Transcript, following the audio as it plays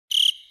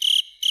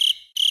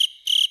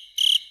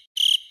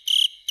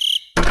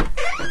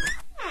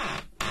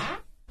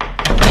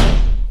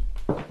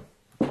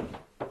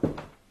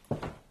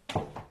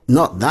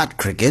Not that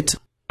cricket.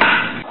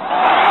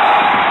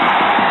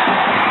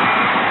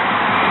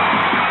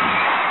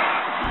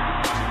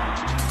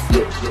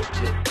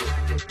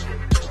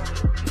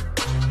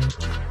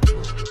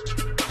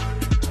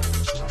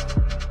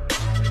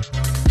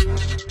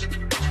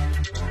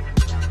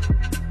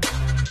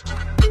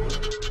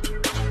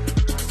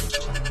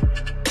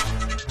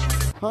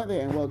 Hi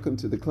there and welcome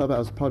to the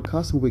Clubhouse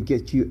podcast, where we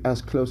get you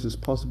as close as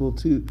possible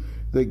to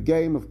the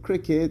game of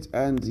cricket.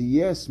 And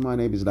yes, my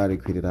name is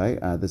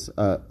Kwirirayi. This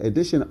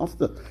edition of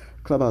the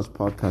Clubhouse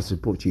podcast is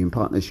brought to you in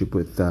partnership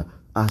with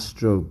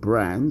Astro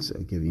brands,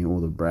 giving you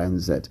all the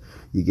brands that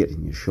you get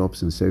in your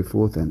shops and so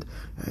forth, and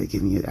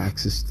giving you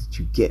access that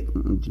you get,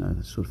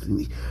 that sort of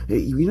thing.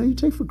 You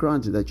take for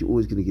granted that you're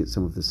always going to get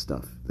some of this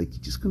stuff. Like,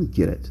 you're just going to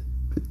get it.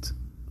 But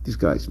these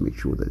guys make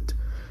sure that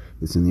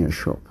it's in your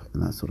shop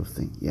and that sort of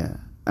thing. Yeah.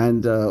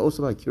 And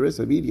also like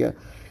Curesa Media,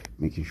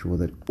 making sure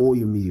that all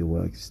your media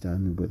work is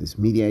done, whether it's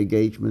media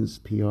engagements,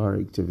 PR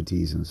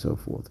activities, and so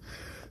forth.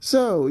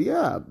 So,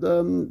 yeah,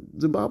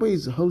 Zimbabwe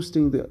is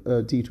hosting the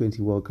T20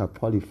 World Cup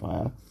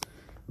Qualifier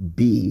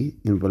B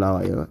in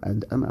Bulawayo,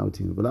 and I'm out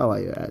in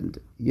Bulawayo, and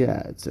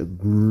yeah, it's a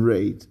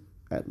great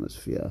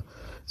atmosphere.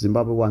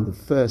 Zimbabwe won the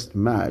first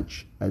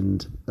match,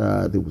 and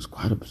there was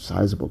quite a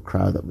sizable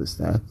crowd that was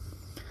there,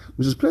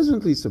 which was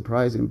pleasantly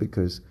surprising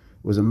because it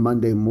was a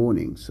Monday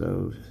morning,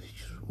 so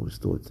always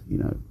thought,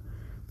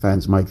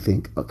 fans might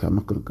think, okay, I'm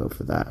not going to go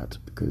for that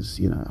because,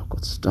 I've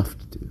got stuff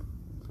to do.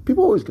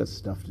 People always got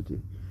stuff to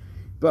do.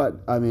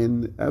 But, I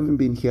mean, having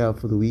been here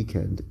for the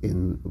weekend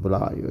in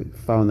Bulawayo, I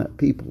found that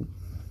people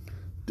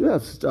do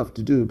have stuff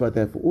to do, but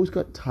they've always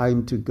got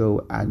time to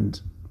go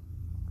and,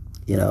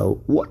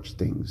 watch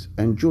things,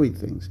 enjoy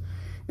things.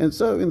 And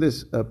so in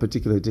this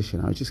particular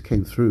edition, I just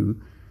came through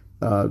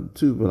to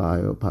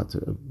Bulawayo, part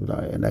of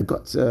Bulawayo, and I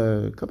got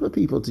a couple of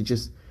people to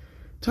just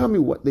tell me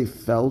what they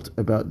felt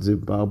about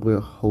Zimbabwe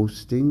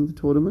hosting the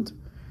tournament.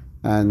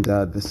 And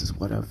this is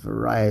what a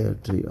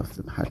variety of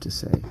them had to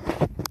say.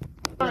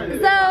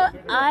 So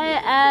I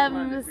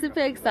am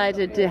super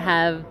excited to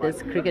have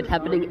this cricket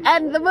happening,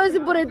 and the most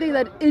important thing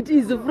that it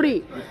is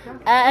free.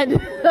 And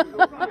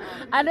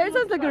I know it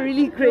sounds like a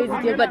really crazy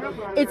deal, but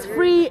it's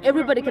free.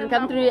 Everybody can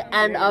come through,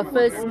 and our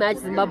first match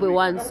Zimbabwe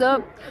won.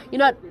 So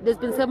there's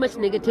been so much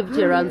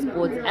negativity around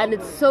sports, and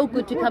it's so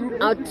good to come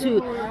out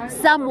to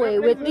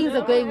somewhere where things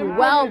are going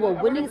well, we're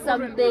winning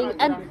something,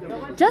 and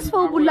just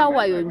for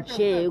Bulawayo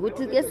nje,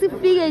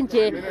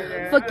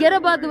 forget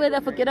about the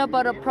weather, forget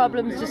about our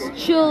problems, just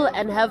chill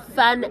and have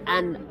fun,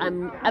 and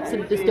I'm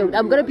absolutely stoked.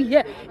 I'm going to be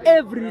here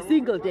every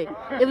single day,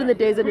 even the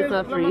days when it's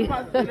not free.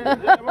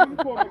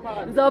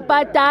 So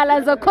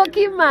patala, so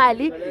koki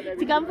mali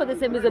to come for the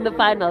semis and the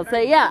final. So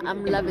yeah,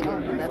 I'm loving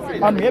it. That's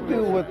it. I'm happy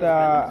with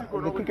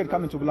the cricket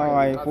coming to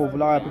Bulawayo, for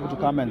Bulawayo people to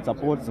come and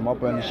support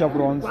Zimbabwe and the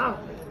chevrons.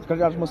 It's got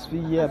the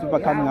atmosphere, people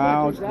are coming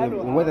out,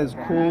 the weather is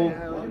cool.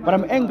 But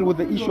I'm angry with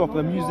the issue of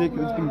the music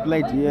that's being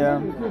played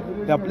here.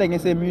 They're playing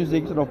SA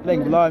music instead of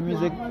playing Bulawayo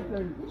music.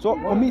 So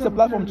for me, it's a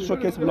platform to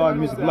showcase Bulawayo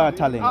music, Bulawayo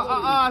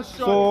talent.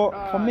 So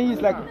for me,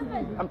 it's like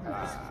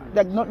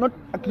not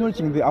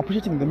acknowledging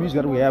appreciating the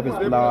music that we have in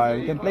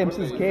Bulawayo. You can play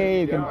Mrs.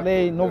 K, you can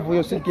play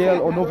Novio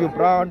Sigel or Novio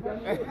Brown.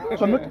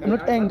 So I'm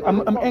not angry.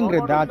 I'm angry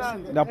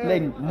that they're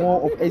playing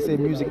more of SA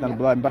music than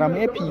Bulawayo. But I'm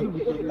happy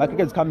that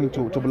cricket's coming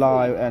to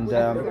Bulawayo, and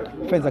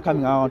fans are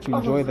coming out to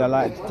enjoy their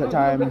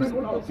times.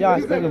 Yeah,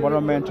 it's a great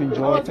environment to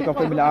enjoy, take our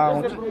family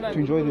out, to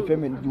enjoy the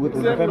family with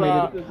the family.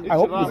 I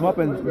hope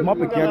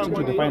Zimbabwe get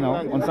into the final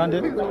on Sunday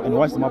and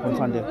watch them up on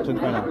Sunday to the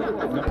final.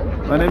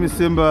 My name is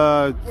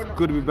Simba. It's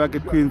good to be back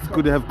at Queens. It's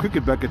good to have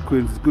cricket back at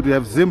Queens. It's good to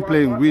have Zim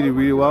playing really,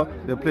 really well.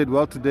 They played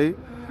well today.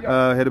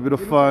 Had a bit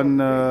of fun.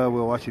 We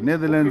were watching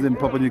Netherlands and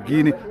Papua New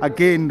Guinea.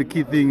 Again, the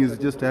key thing is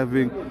just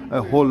having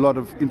a whole lot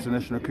of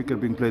international cricket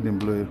being played in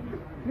Bulawayo.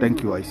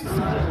 Thank you,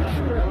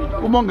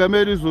 ICC.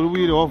 umongameli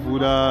uzolwile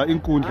wavula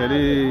inkundla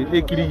le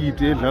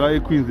ekirikiti edlala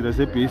eQueens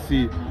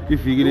laseBC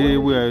ivikile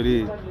ebuyayo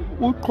le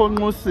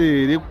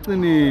uqhonqosele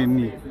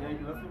ekugcineni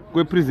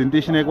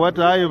kwepresentation yakhe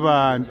wathi hayi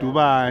bantu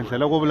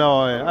bandlala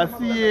koBulawayo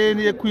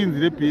asiyeni eQueens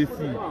leBC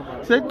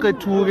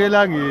seqethuke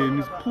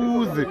elangeni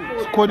siphuze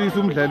sikholisa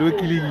umdlalo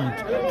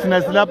wekirikiti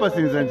thina silapha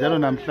senza njalo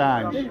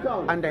namhlanje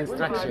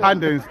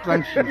under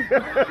instruction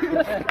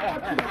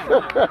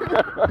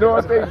No,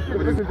 I say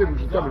listen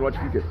to come and watch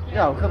cricket.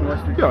 Yeah, I'll come and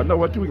watch cricket. Yeah, no,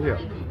 what doing here?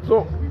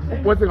 So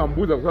one thing I'm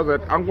buza because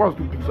I'm going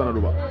to pick sana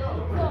loba.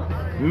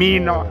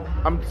 Mina,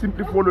 I'm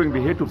simply following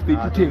the head of state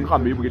to take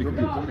come maybe get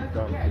cricket.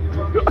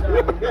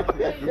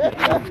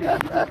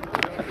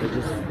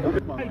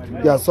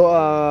 Yeah,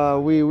 so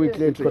we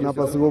played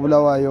Konapa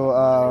Bulawayo.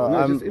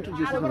 Just introduce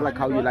yourself like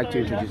how you like to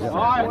introduce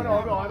yourself.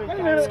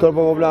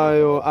 Skolpo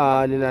Bulawayo,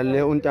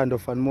 Ninale Untando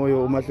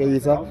Fanmoyo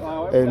Umatlisa,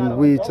 and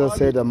we just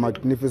had a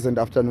magnificent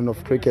afternoon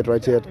of cricket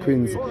right here at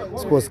Queens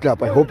Sports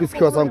Club. I hope it's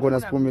Kyosan Gona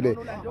Spumile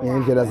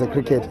as a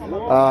cricket.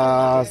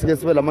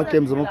 Sigespela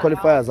games of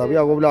qualifiers. We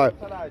are Bulawayo.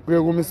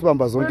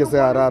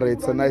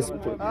 It's a nice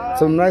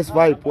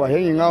vibe. We're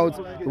hanging out,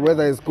 the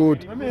weather is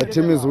good, the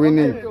team is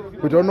winning.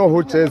 We don't know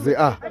who chairs they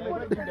are.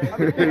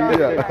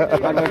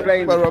 Yeah. And we're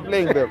playing But we're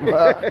playing them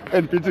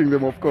and beating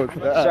them, of course.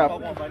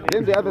 Sharp.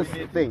 Then the other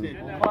thing,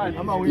 I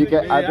don't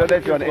know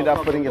if you want to end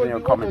up putting it in your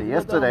comedy.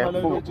 Yesterday,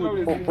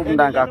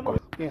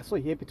 Yeah, so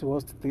happy to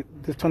host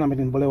this tournament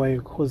in Bulawayo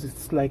because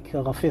it's like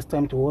our first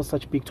time to host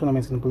such big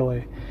tournaments in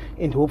Bulawayo,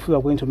 and hopefully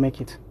we're going to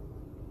make it.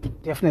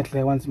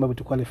 Definitely, I want Zimbabwe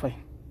to qualify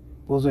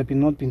because we've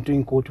not been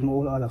doing good in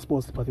all other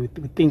sports, but we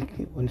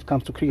think when it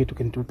comes to cricket, we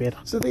can do better.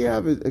 So they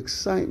have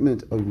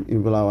excitement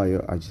in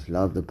Bulawayo. I just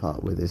love the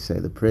part where they say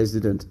the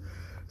president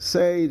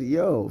said,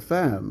 "Yo,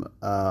 fam,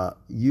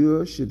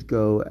 you should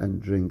go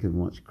and drink and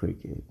watch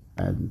cricket,"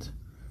 and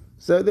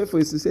so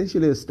therefore it's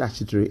essentially a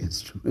statutory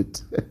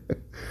instrument.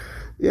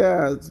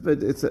 Yeah,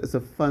 it's a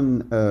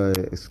fun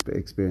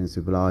experience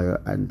in Bulawayo,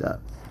 and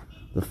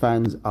the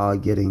fans are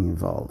getting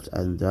involved,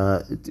 and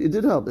it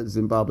did help that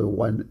Zimbabwe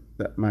won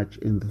that match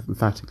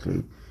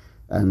emphatically,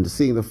 and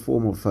seeing the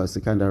form of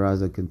Sikandar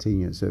Raza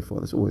continue and so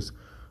forth, it's always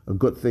a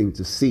good thing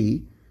to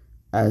see,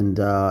 and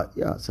so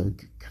it's going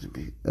to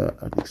be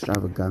an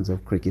extravaganza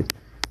of cricket,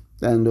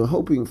 and we're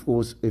hoping, of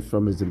course, if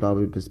from a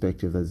Zimbabwean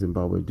perspective, that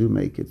Zimbabwe do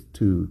make it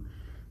to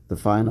the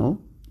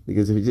final.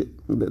 Because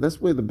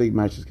that's where the big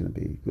match is going to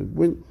be.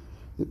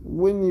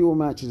 Win your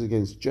matches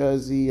against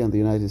Jersey and the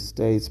United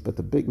States, but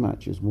the big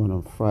match is one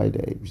on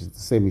Friday, which is the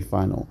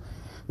semi-final.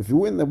 If you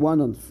win the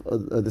one on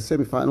the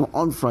semi-final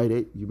on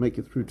Friday, you make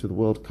it through to the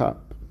World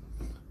Cup,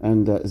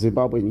 and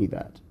Zimbabwe need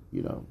that,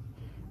 you know.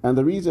 And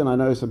the reason I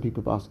know some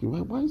people are asking,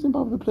 well, why is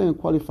Zimbabwe playing a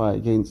qualifier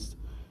against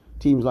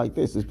teams like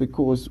this? Is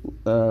because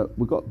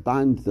we got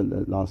banned the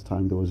last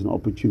time there was an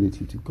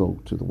opportunity to go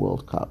to the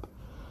World Cup.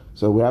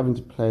 So we're having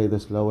to play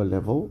this lower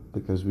level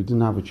because we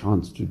didn't have a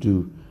chance to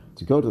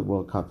go to the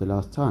World Cup the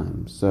last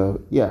time. So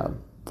yeah,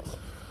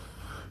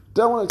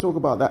 don't want to talk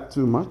about that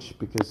too much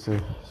because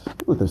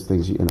with those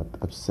things you end up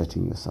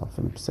upsetting yourself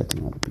and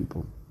upsetting other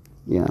people.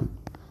 Yeah.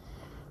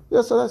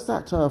 So that's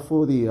that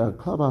for the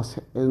Clubhouse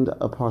End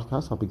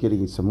podcast. I'll be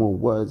getting you some more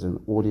words and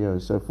audio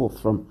and so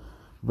forth from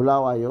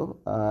Bulawayo,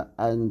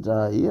 and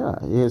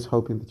here's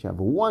hoping that you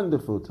have a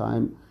wonderful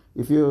time.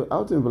 If you're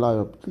out in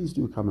Bulawayo, please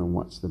do come and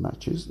watch the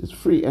matches. It's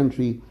free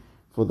entry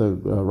for the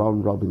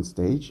round robin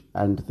stage,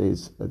 and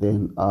there's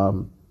then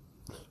the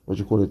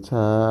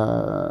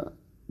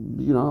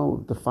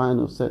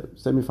final,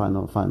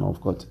 semi-final, final.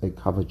 I've got a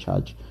cover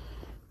charge,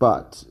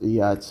 but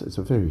yeah, it's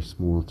a very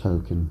small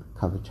token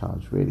cover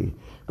charge really.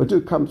 But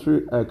do come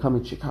through, come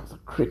and check out the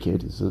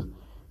cricket. It's a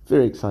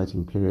very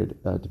exciting period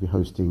to be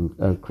hosting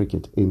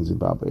cricket in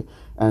Zimbabwe.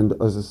 And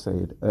as I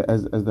said,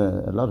 as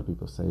a lot of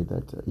people say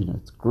that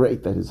it's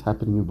great that it's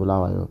happening in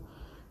Bulawayo,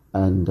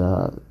 and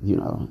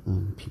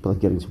people are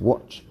getting to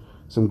watch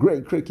some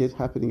great cricket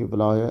happening in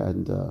Bulawayo,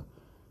 and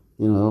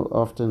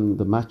often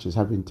the matches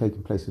have been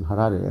taking place in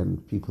Harare,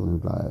 and people in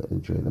Bulawayo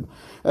enjoy them.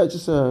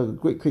 Just a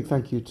quick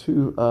thank you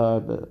to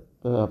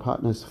the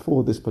partners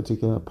for this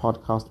particular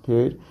podcast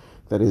period.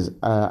 That is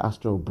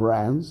Astro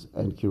Brands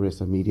and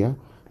Curesa Media.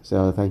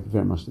 So thank you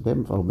very much to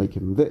them for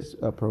making this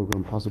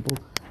program possible.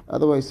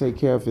 Otherwise, take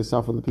care of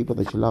yourself and the people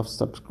that you love.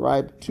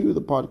 Subscribe to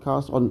the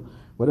podcast on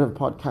whatever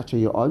podcatcher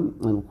you're on.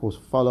 And, of course,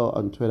 follow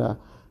on Twitter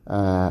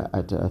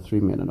at 3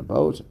 Men on a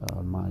Boat.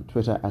 My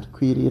Twitter at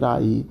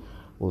Kwirirayi.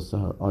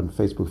 Also on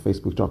Facebook,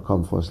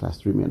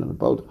 facebook.com/3 Men on a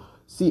Boat.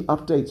 See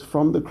updates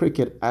from the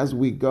cricket as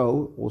we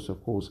go. Also,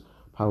 of course,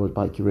 powered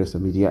by Curesa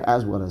Media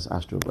as well as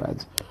Astro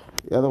Brands.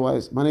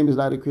 Otherwise, my name is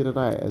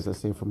Kwirirayi, as I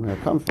say from where I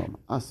come from.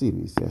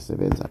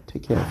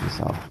 Take care of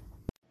yourself.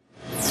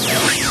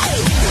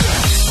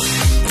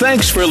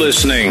 Thanks for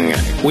listening.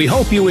 We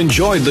hope you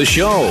enjoyed the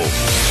show.